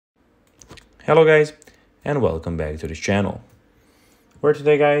Hello guys, and welcome back to this channel, where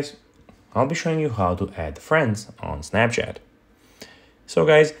today guys, I'll be showing you how to add friends on Snapchat. So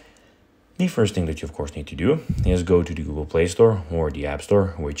guys, the first thing that you of course need to do is go to the Google Play Store or the App Store,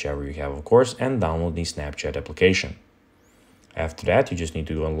 whichever you have of course, and download the Snapchat application. After that, you just need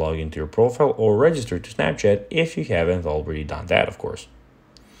to go and log into your profile or register to Snapchat if you haven't already done that of course.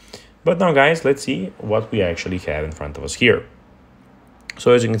 But now guys, let's see what we actually have in front of us here.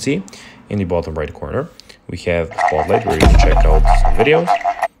 So as you can see, in the bottom right corner, we have Spotlight where you can check out some videos.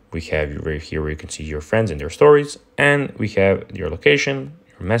 We have right here where you can see your friends and their stories. And we have your location,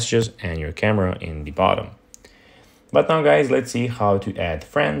 your messages, and your camera in the bottom. But now guys, let's see how to add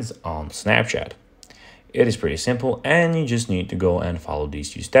friends on Snapchat. It is pretty simple and you just need to go and follow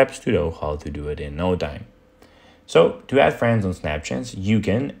these few steps to know how to do it in no time. So to add friends on Snapchat, you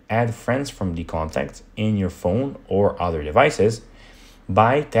can add friends from the contacts in your phone or other devices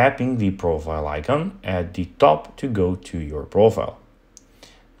by tapping the profile icon at the top to go to your profile.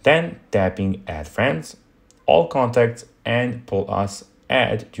 Then tapping add friends, all contacts, and plus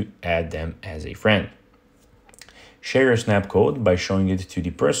add to add them as a friend. Share your snap code by showing it to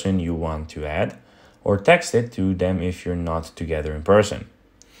the person you want to add, or text it to them if you're not together in person.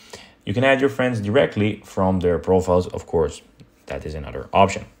 You can add your friends directly from their profiles, of course. That is another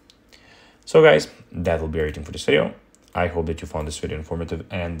option. So guys, that will be everything for this video. I hope that you found this video informative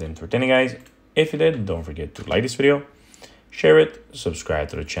and entertaining, guys. If you did, don't forget to like this video, share it, subscribe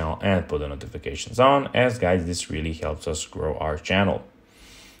to the channel, and put the notifications on, as guys, this really helps us grow our channel.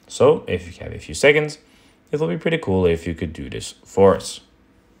 So if you have a few seconds, it will be pretty cool if you could do this for us.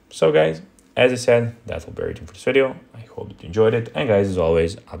 So guys, as I said, that will be everything for this video. I hope that you enjoyed it, and guys, as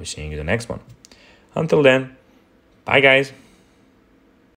always, I'll be seeing you in the next one. Until then, bye guys.